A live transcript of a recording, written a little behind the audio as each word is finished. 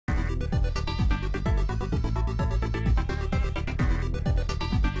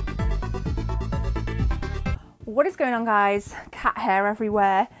What is going on, guys? Cat hair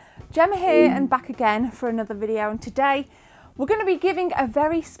everywhere. Gemma here and back again for another video, and today we're going to be giving a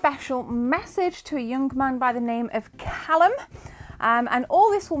very special message to a young man by the name of Calum, and all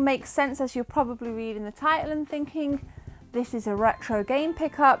this will make sense as you're probably reading the title and thinking this is a retro game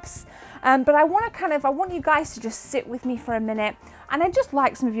pickups, but I want you guys to just sit with me for a minute, and I'd just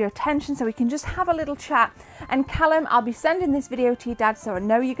like some of your attention so we can just have a little chat. And Calum, I'll be sending this video to your dad, so I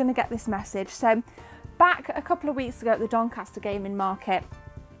know you're going to get this message. So back a couple of weeks ago at the Doncaster gaming market,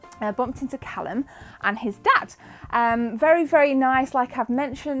 I bumped into Calum and his dad. Very, very nice, like I've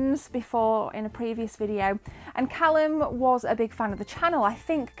mentioned before in a previous video. And Calum was a big fan of the channel. I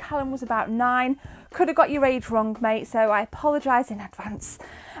think Calum was about 9. Could have got your age wrong, mate, so I apologise in advance.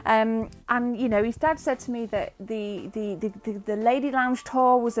 And you know, his dad said to me that the Lady Lounge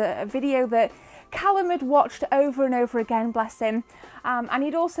tour was a video that Calum had watched over and over again, bless him. And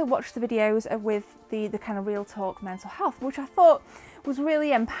he'd also watched the videos with the kind of real talk mental health, which I thought was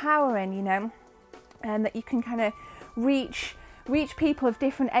really empowering, you know, and that you can kind of reach people of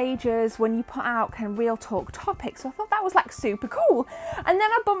different ages when you put out kind of real talk topics. So I thought that was like super cool. And then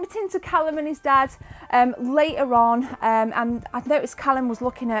I bumped into Calum and his dad later on, and I noticed Calum was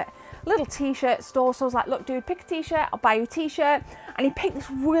looking at a little t-shirt store, so I was like, look dude, pick a t-shirt, I'll buy you a t-shirt. And he picked this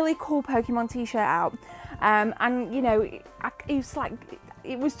really cool Pokemon t-shirt out, and you know,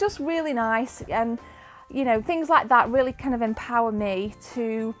 it was just really nice, and you know, things like that really kind of empower me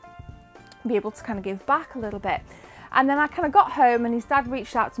to be able to kind of give back a little bit. And then I kind of got home and his dad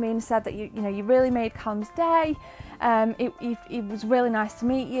reached out to me and said that you know, you really made Calum's day. It was really nice to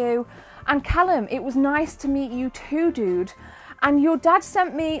meet you. And Calum, it was nice to meet you too, dude. And your dad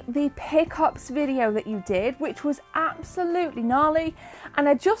sent me the pickups video that you did, which was absolutely gnarly. And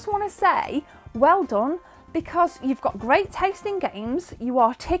I just want to say, well done, because you've got great taste in games, you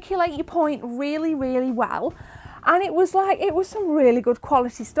articulate your point really, really well, and it was some really good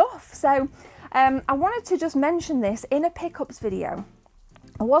quality stuff. So I wanted to just mention this in a pickups video.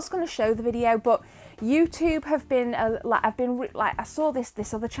 I was going to show the video, but YouTube have been I saw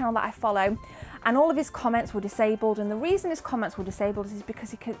this other channel that I follow, and all of his comments were disabled. And the reason his comments were disabled is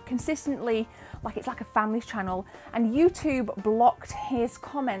because he consistently, it's like a family channel, and YouTube blocked his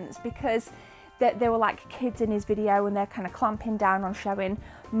comments because there were like kids in his video, and they're kind of clamping down on showing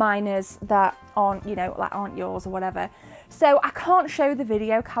minors that aren't, you know, like aren't yours or whatever. So I can't show the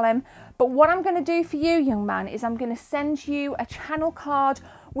video, Calum, but what I'm going to do for you, young man, is I'm going to send you a channel card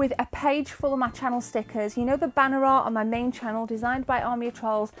with a page full of my channel stickers. You know, the banner art on my main channel designed by Army of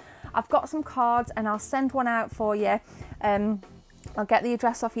Trolls. I've got some cards and I'll send one out for you. I'll get the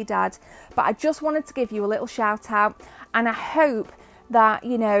address off your dad, but I just wanted to give you a little shout out, and I hope that,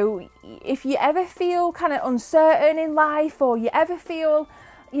 you know, if you ever feel kind of uncertain in life, or you ever feel,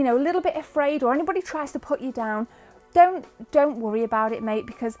 you know, a little bit afraid, or anybody tries to put you down, don't worry about it, mate,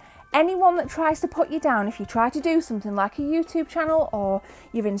 because anyone that tries to put you down, if you try to do something like a YouTube channel, or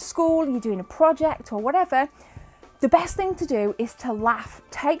you're in school, you're doing a project or whatever, the best thing to do is to laugh,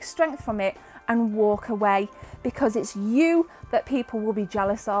 take strength from it and walk away, because it's you that people will be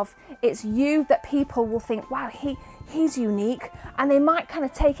jealous of. It's you that people will think, wow, he's unique, and they might kind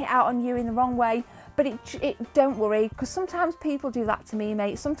of take it out on you in the wrong way. But don't worry, because sometimes people do that to me,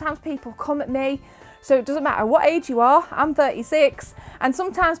 mate. Sometimes people come at me, so it doesn't matter what age you are. I'm 36, and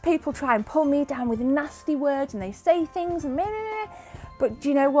sometimes people try and pull me down with nasty words, and they say things, and meh. But do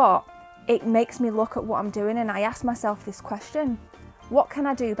you know what? It makes me look at what I'm doing, and I ask myself this question: what can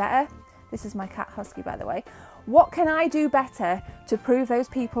I do better? This is my cat Husky, by the way. What can I do better to prove those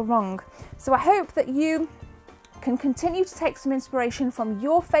people wrong? So I hope that you can continue to take some inspiration from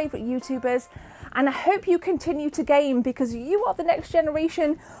your favourite YouTubers, and I hope you continue to game, because you are the next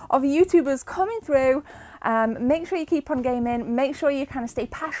generation of YouTubers coming through. Make sure you keep on gaming, make sure you kind of stay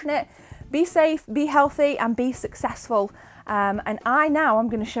passionate, be safe, be healthy, and be successful. And I'm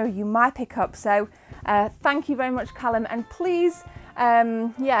going to show you my pickup. So thank you very much, Calum, and please,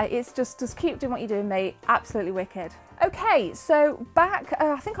 yeah, it's just keep doing what you're doing, mate. Absolutely wicked. Okay, so back,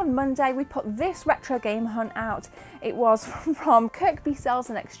 I think on Monday, we put this retro game hunt out. It was from Kirkby Sales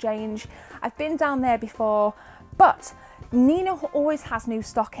and Exchange. I've been down there before, but Nina always has new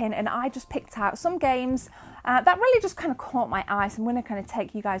stock in, and I just picked out some games that really just kind of caught my eye. So I'm going to kind of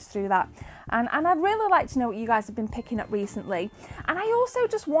take you guys through that. And I'd really like to know what you guys have been picking up recently. And I also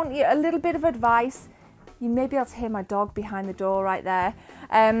just want you a little bit of advice. You may be able to hear my dog behind the door right there.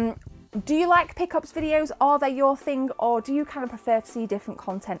 Do you like pickups videos? Are they your thing, or do you kind of prefer to see different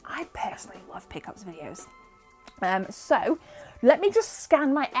content? I personally love pickups videos. So let me just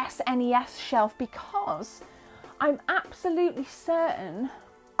scan my SNES shelf, because I'm absolutely certain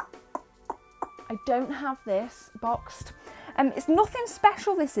I don't have this boxed. It's nothing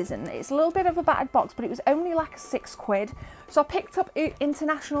special, this isn't. It's a little bit of a battered box, but it was only like £6. So I picked up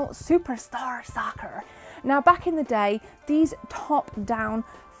International Superstar Soccer. Now, back in the day, these top-down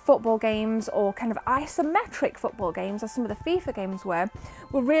football games, or kind of isometric football games, as some of the FIFA games were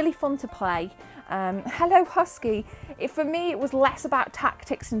really fun to play. Hello Husky. For me, it was less about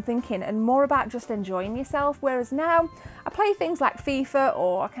tactics and thinking and more about just enjoying yourself, whereas now I play things like FIFA,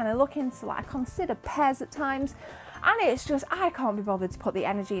 or I kind of look into, like, I consider PES at times, and it's just, I can't be bothered to put the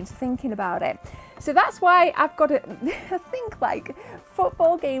energy into thinking about it. So that's why I've got to think, like,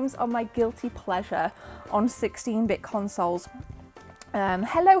 football games are my guilty pleasure on 16-bit consoles.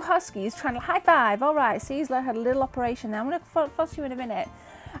 Hello Huskies, trying to high five. All right, Caesar had a little operation there. I'm going to fuss you in a minute.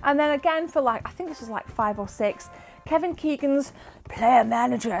 And then again for, like, I think this was like 5 or 6, Kevin Keegan's Player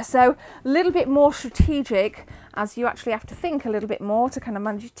Manager. So a little bit more strategic, as you actually have to think a little bit more to kind of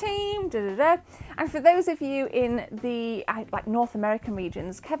manage your team. And for those of you in the like North American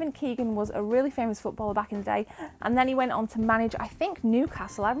regions, Kevin Keegan was a really famous footballer back in the day, and then he went on to manage, I think,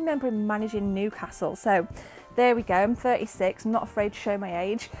 Newcastle. I remember him managing Newcastle. So there we go. I'm 36. I'm not afraid to show my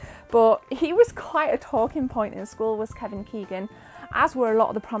age, but he was quite a talking point in school, was Kevin Keegan, as were a lot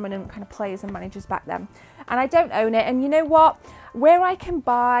of the prominent kind of players and managers back then. And I don't own it. And you know what? Where I can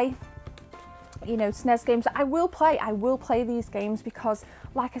buy, you know, SNES games, I will play these games because,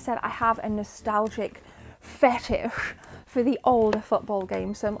 like I said, I have a nostalgic fetish for the older football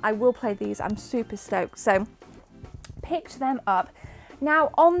games. So I will play these. I'm super stoked. So picked them up.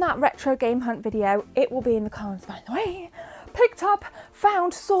 Now, on that retro game hunt video, it will be in the comments, by the way. Picked up,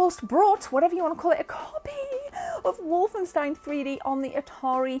 found, sourced, brought, whatever you want to call it, a copy of Wolfenstein 3D on the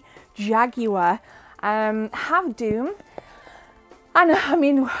Atari Jaguar. Have Doom. And I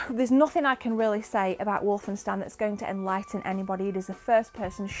mean, there's nothing I can really say about Wolfenstein that's going to enlighten anybody. It is a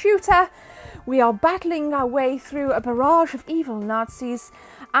first-person shooter. We are battling our way through a barrage of evil Nazis,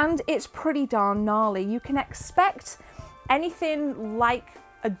 and it's pretty darn gnarly. You can expect anything like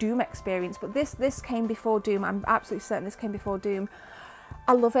a Doom experience, but this came before Doom. I'm absolutely certain this came before Doom.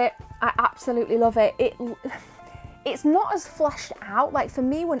 I love it. I absolutely love it. It's not as fleshed out. Like, for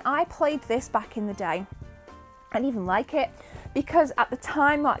me, when I played this back in the day, I didn't even like it, because at the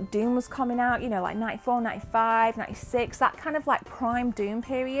time, like, Doom was coming out, you know, like 94, 95, 96, that kind of like prime Doom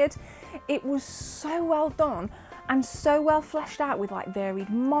period. It was so well done and so well fleshed out, with like varied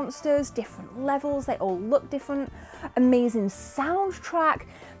monsters, different levels, they all look different, amazing soundtrack.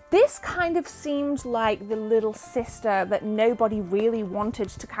 This kind of seemed like the little sister that nobody really wanted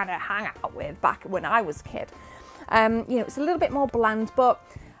to kind of hang out with back when I was a kid. You know, it's a little bit more bland, but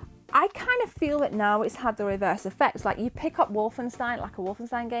I kind of feel that now it's had the reverse effects. Like, you pick up Wolfenstein, like a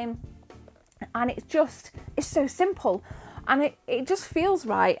Wolfenstein game, and it's so simple, and it just feels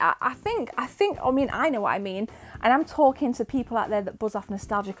right. I think, I mean, I know what I mean, and I'm talking to people out there that buzz off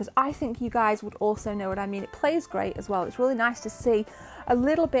nostalgia, because I think you guys would also know what I mean. It plays great as well. It's really nice to see a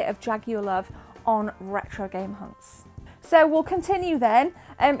little bit of Jaguar love on retro game hunts. So we'll continue then.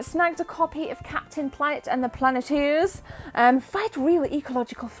 Snagged a copy of Captain Planet and the Planeteers. Fight real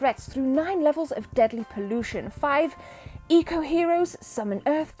ecological threats through 9 levels of deadly pollution. 5 eco-heroes summon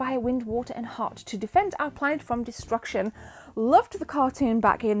Earth, Fire, Wind, Water and Heart to defend our planet from destruction. Loved the cartoon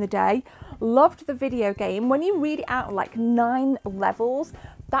back in the day. Loved the video game. When you read it out, like 9 levels,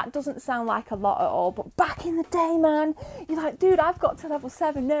 that doesn't sound like a lot at all, but back in the day, man, you're like, dude, I've got to level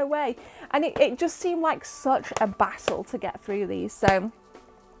 7, no way. And it just seemed like such a battle to get through these, so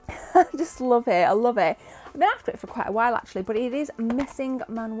I just love it, I love it. I've been after it for quite a while actually, but it is missing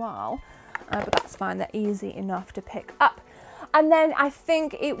manual, but that's fine, they're easy enough to pick up. And then I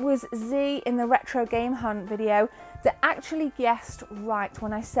think it was Z in the Retro Game Hunt video that actually guessed right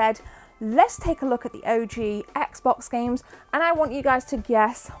when I said, let's take a look at the OG Xbox games, and I want you guys to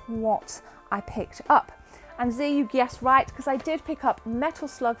guess what I picked up. And Z, you guessed right, because I did pick up Metal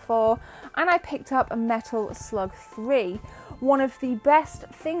Slug 4 and I picked up Metal Slug 3. One of the best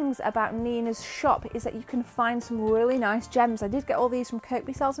things about Nina's shop is that you can find some really nice gems. I did get all these from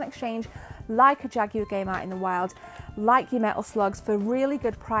Kirkby Sales and Exchange, like a Jaguar game out in the wild, like your Metal Slugs, for really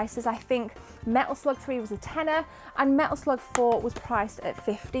good prices. I think Metal Slug 3 was a tenner and Metal Slug 4 was priced at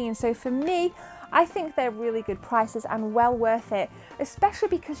 15. So for me, I think they're really good prices and well worth it, especially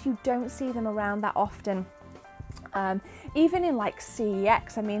because you don't see them around that often. Even in like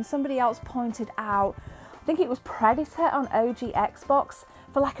CEX, I mean, somebody else pointed out, I think it was Predator on OG Xbox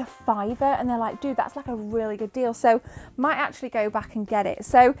for like a £5, and they're like, dude, that's like a really good deal. So might actually go back and get it.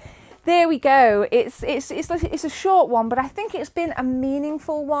 So there we go. It's a short one, but I think it's been a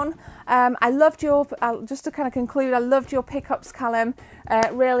meaningful one. I loved your, just to kind of conclude, I loved your pickups, Calum.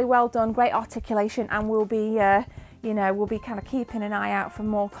 Really well done, great articulation, and we'll be, you know, we'll be kind of keeping an eye out for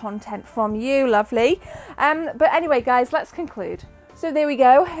more content from you, lovely. But anyway, guys, let's conclude. So there we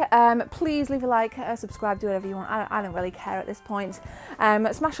go. Please leave a like, subscribe, do whatever you want. I don't really care at this point.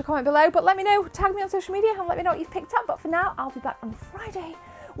 Smash a comment below, but let me know, tag me on social media and let me know what you've picked up. But for now, I'll be back on Friday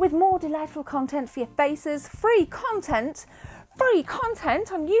with more delightful content for your faces. Free content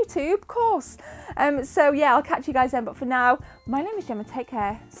on YouTube, of course. So yeah, I'll catch you guys then. But for now, my name is Gemma. Take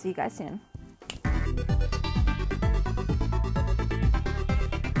care. See you guys soon.